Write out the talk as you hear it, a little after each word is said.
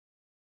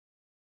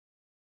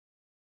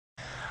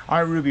All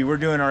right, Ruby, we're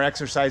doing our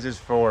exercises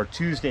for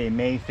Tuesday,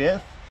 May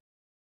 5th.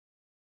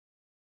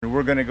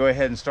 We're gonna go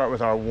ahead and start with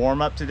our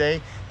warm-up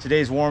today.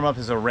 Today's warm-up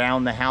is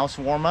around the house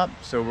warm-up.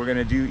 So we're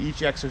gonna do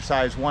each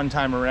exercise one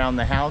time around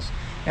the house.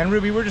 And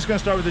Ruby, we're just gonna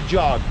start with a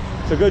jog.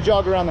 So go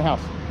jog around the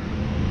house.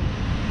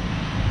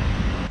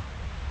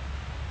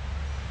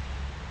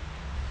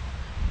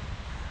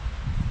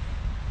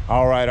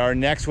 All right, our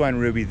next one,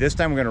 Ruby, this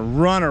time we're gonna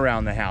run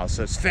around the house.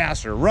 So it's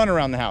faster, run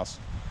around the house.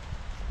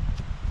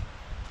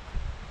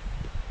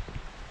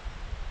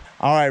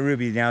 All right,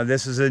 Ruby, now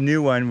this is a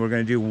new one. We're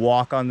gonna do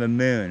walk on the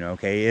moon,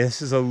 okay?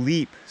 This is a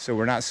leap, so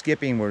we're not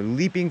skipping, we're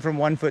leaping from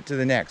one foot to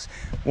the next.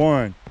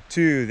 1,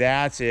 2,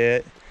 that's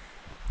it.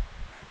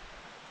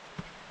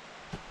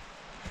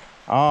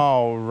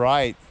 All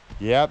right,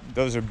 yep,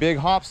 those are big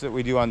hops that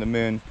we do on the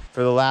moon.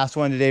 For the last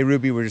one today,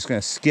 Ruby, we're just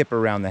gonna skip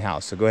around the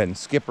house. So go ahead and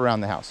skip around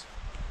the house.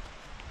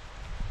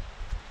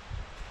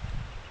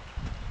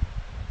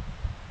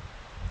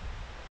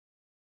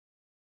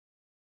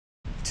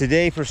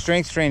 Today for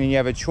strength training, you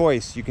have a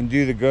choice. You can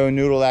do the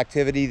GoNoodle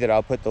activity that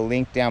I'll put the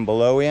link down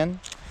below in,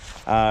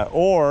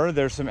 or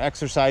there's some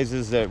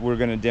exercises that we're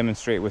gonna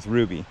demonstrate with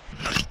Ruby.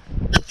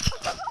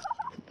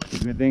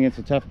 Good thing it's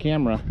a tough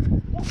camera.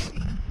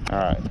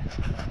 All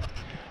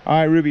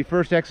right, Ruby,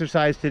 first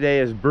exercise today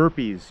is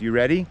burpees. You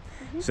ready?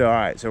 So, all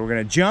right, so we're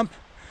gonna jump,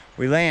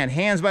 we land,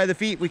 hands by the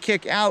feet, we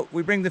kick out,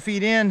 we bring the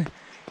feet in,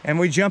 and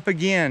we jump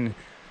again.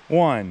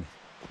 1,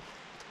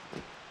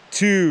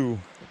 2,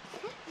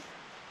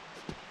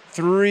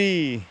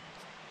 3.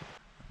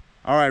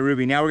 All right,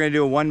 Ruby, now we're gonna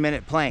do a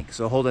 1-minute plank.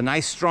 So hold a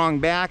nice strong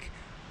back.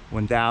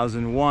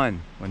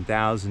 1001,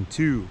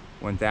 1002,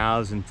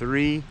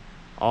 1003,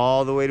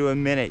 all the way to a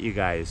minute, you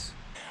guys.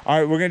 All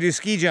right, we're gonna do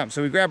ski jump.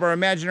 So we grab our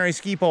imaginary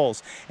ski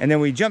poles and then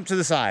we jump to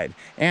the side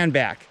and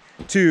back.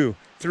 2,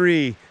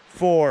 3,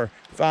 4,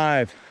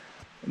 5.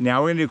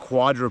 Now we're gonna do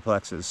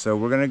quadruplexes. So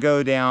we're gonna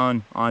go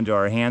down onto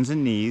our hands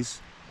and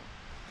knees.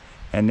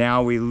 And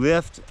now we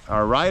lift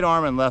our right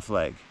arm and left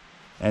leg.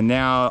 And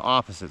now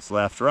opposites,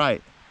 left,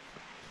 right,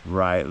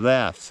 right,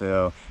 left.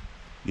 So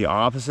the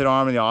opposite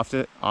arm and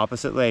the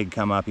opposite leg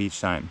come up each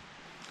time.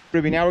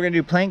 Ruby, now we're gonna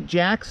do plank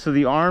jacks. So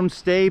the arms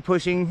stay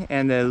pushing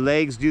and the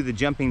legs do the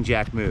jumping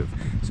jack move.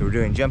 So we're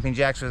doing jumping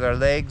jacks with our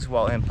legs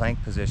while in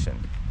plank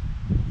position.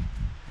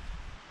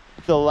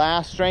 The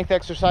last strength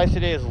exercise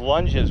today is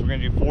lunges. We're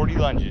gonna do 40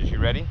 lunges. You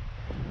ready?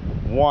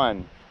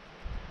 1,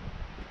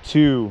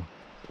 2,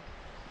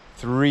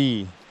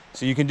 3.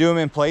 So you can do them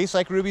in place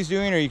like Ruby's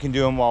doing, or you can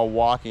do them while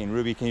walking.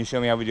 Ruby, can you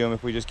show me how we do them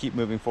if we just keep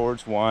moving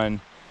forwards?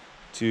 1,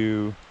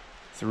 2,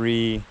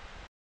 3.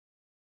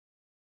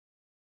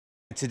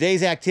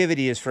 Today's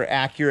activity is for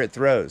accurate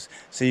throws.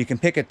 So you can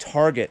pick a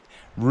target.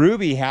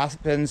 Ruby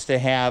happens to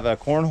have a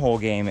cornhole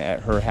game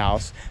at her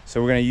house,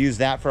 so we're gonna use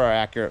that for our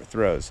accurate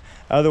throws.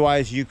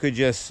 Otherwise, you could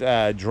just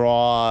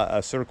draw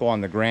a circle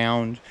on the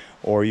ground,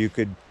 or you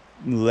could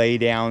lay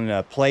down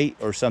a plate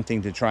or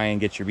something to try and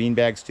get your bean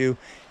bags to.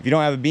 If you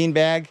don't have a bean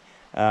bag,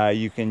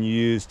 you can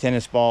use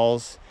tennis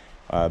balls,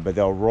 but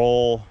they'll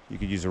roll. You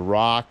could use a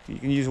rock. You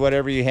can use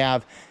whatever you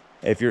have.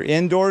 If you're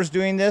indoors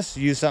doing this,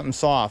 use something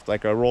soft,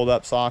 like a rolled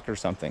up sock or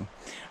something.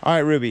 All right,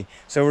 Ruby,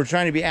 so we're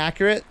trying to be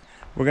accurate.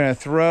 We're gonna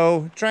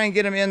throw, try and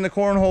get them in the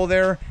cornhole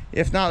there.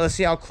 If not, let's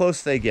see how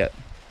close they get.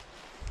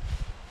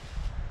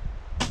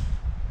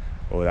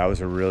 Oh, that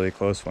was a really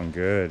close one.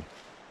 Good,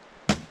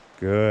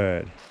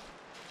 good.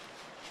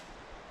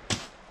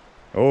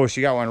 Oh,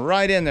 she got one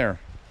right in there.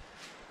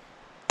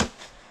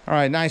 All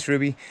right, nice,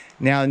 Ruby.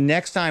 Now,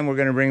 next time we're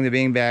gonna bring the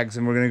bean bags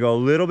and we're gonna go a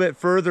little bit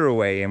further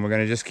away and we're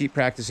gonna just keep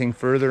practicing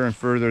further and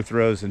further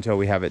throws until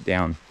we have it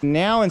down.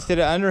 Now, instead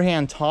of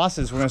underhand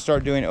tosses, we're gonna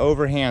start doing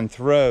overhand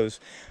throws.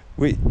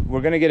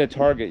 We're gonna get a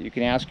target. You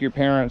can ask your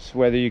parents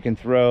whether you can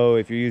throw,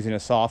 if you're using a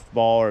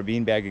softball or a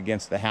beanbag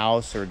against the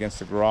house or against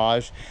the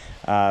garage.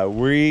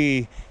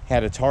 We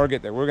had a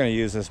target that we're gonna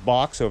use, this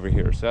box over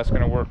here. So that's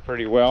gonna work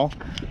pretty well.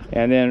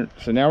 And then,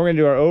 so now we're gonna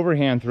do our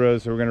overhand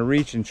throws. So we're gonna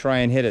reach and try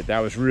and hit it. That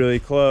was really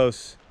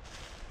close.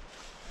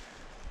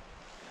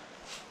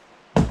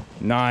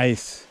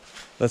 Nice.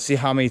 Let's see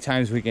how many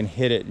times we can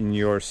hit it in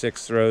your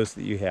 6 throws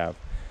that you have.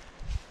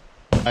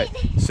 Right,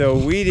 so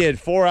we did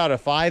 4 out of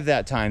 5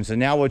 that time, so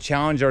now we'll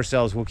challenge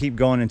ourselves. We'll keep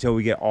going until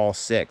we get all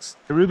 6.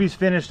 Ruby's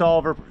finished all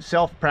of her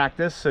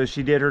self-practice, so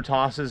she did her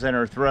tosses and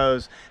her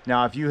throws.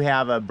 Now, if you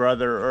have a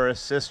brother or a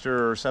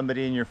sister or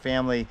somebody in your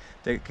family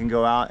that can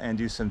go out and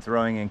do some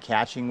throwing and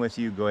catching with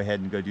you, go ahead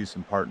and go do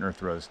some partner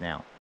throws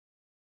now.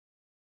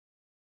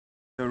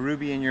 So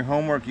Ruby, in your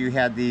homework, you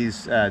had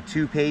these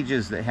 2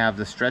 pages that have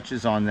the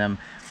stretches on them.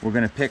 We're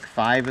gonna pick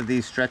 5 of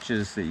these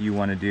stretches that you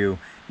wanna do.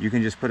 You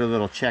can just put a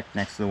little check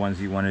next to the ones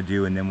you wanna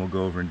do, and then we'll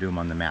go over and do them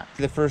on the mat.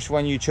 The first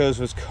one you chose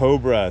was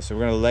Cobra. So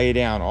we're gonna lay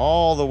down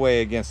all the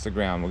way against the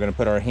ground. We're gonna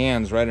put our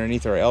hands right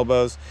underneath our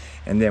elbows,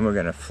 and then we're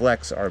gonna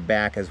flex our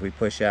back as we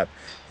push up.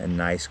 A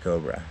nice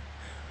Cobra.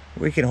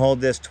 We can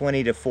hold this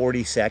 20 to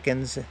 40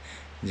 seconds.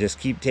 Just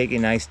keep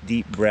taking nice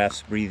deep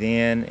breaths. Breathe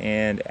in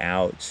and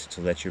out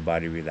to let your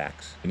body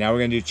relax. Now we're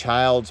gonna do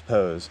child's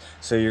pose.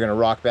 So you're gonna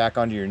rock back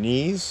onto your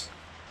knees,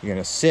 You're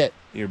gonna sit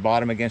your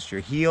bottom against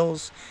your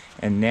heels,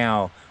 and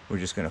now we're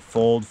just gonna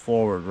fold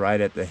forward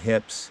right at the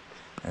hips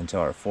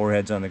until our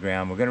forehead's on the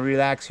ground. We're gonna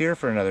relax here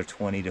for another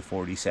 20 to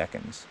 40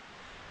 seconds.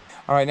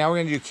 All right, now we're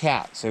gonna do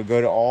cat. So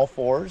go to all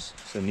fours,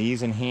 so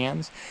knees and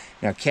hands.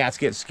 Now cats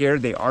get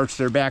scared, they arch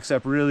their backs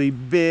up really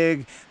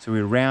big, so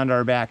we round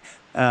our back.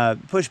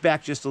 Push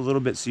back just a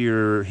little bit so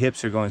your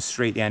hips are going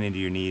straight down into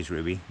your knees,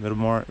 Ruby. A little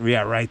more,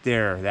 yeah, right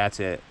there, that's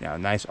it. Now,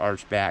 nice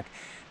arch back.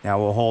 Now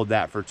we'll hold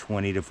that for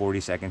 20 to 40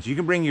 seconds. You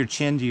can bring your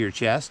chin to your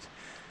chest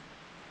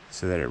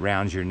so that it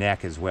rounds your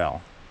neck as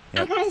well.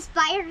 Yep. I got a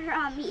spider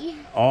on me.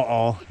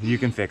 Uh-oh, you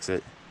can fix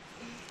it.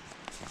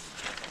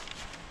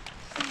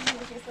 I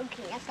was just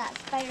looking at that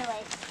spider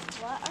like,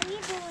 what are you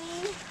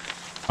doing?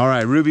 All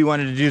right, Ruby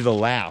wanted to do the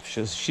laugh.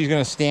 She's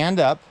gonna stand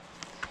up.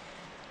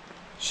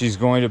 She's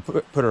going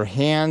to put her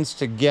hands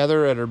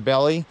together at her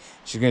belly.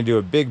 She's going to do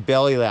a big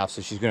belly laugh,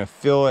 so she's going to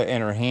feel it in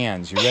her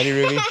hands. You ready,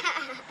 Ruby?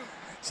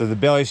 So the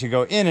belly should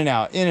go in and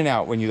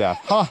out when you laugh.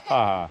 Ha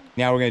ha.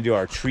 Now we're going to do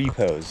our tree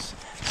pose.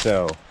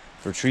 So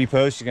for tree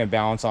pose, she's going to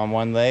balance on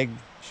one leg.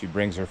 She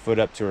brings her foot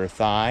up to her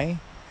thigh.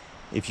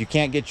 If you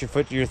can't get your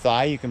foot to your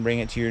thigh, you can bring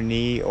it to your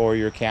knee or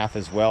your calf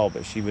as well,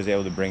 but she was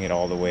able to bring it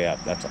all the way up.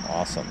 That's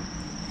awesome.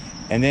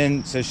 And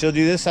then, so she'll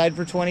do this side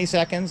for 20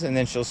 seconds, and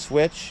then she'll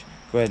switch.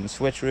 Go ahead and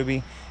switch,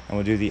 Ruby, and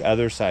we'll do the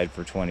other side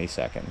for 20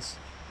 seconds.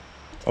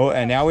 Oh,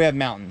 and now we have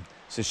mountain.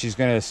 So she's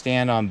going to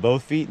stand on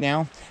both feet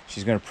now.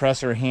 She's going to press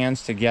her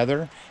hands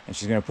together, and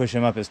she's going to push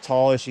them up as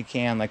tall as she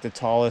can, like the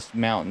tallest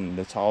mountain,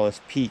 the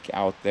tallest peak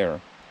out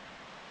there.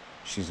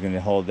 She's going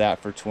to hold that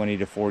for 20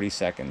 to 40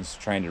 seconds,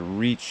 trying to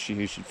reach.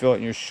 You should feel it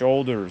in your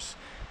shoulders.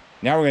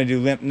 Now we're going to do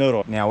limp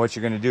noodle. Now what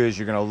you're going to do is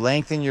you're going to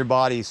lengthen your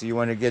body, so you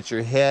want to get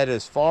your head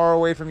as far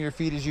away from your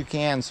feet as you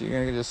can. So you're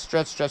going to just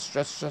stretch, stretch,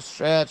 stretch, stretch,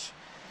 stretch.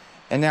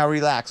 And now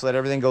relax, let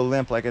everything go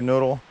limp like a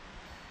noodle,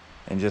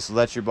 and just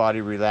let your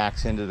body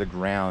relax into the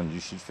ground. You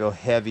should feel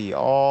heavy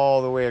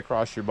all the way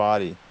across your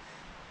body.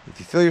 If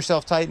you feel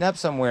yourself tighten up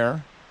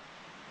somewhere,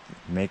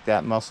 make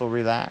that muscle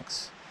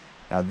relax.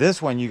 Now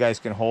this one you guys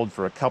can hold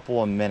for a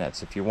couple of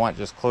minutes. If you want,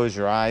 just close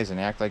your eyes and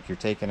act like you're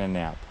taking a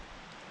nap.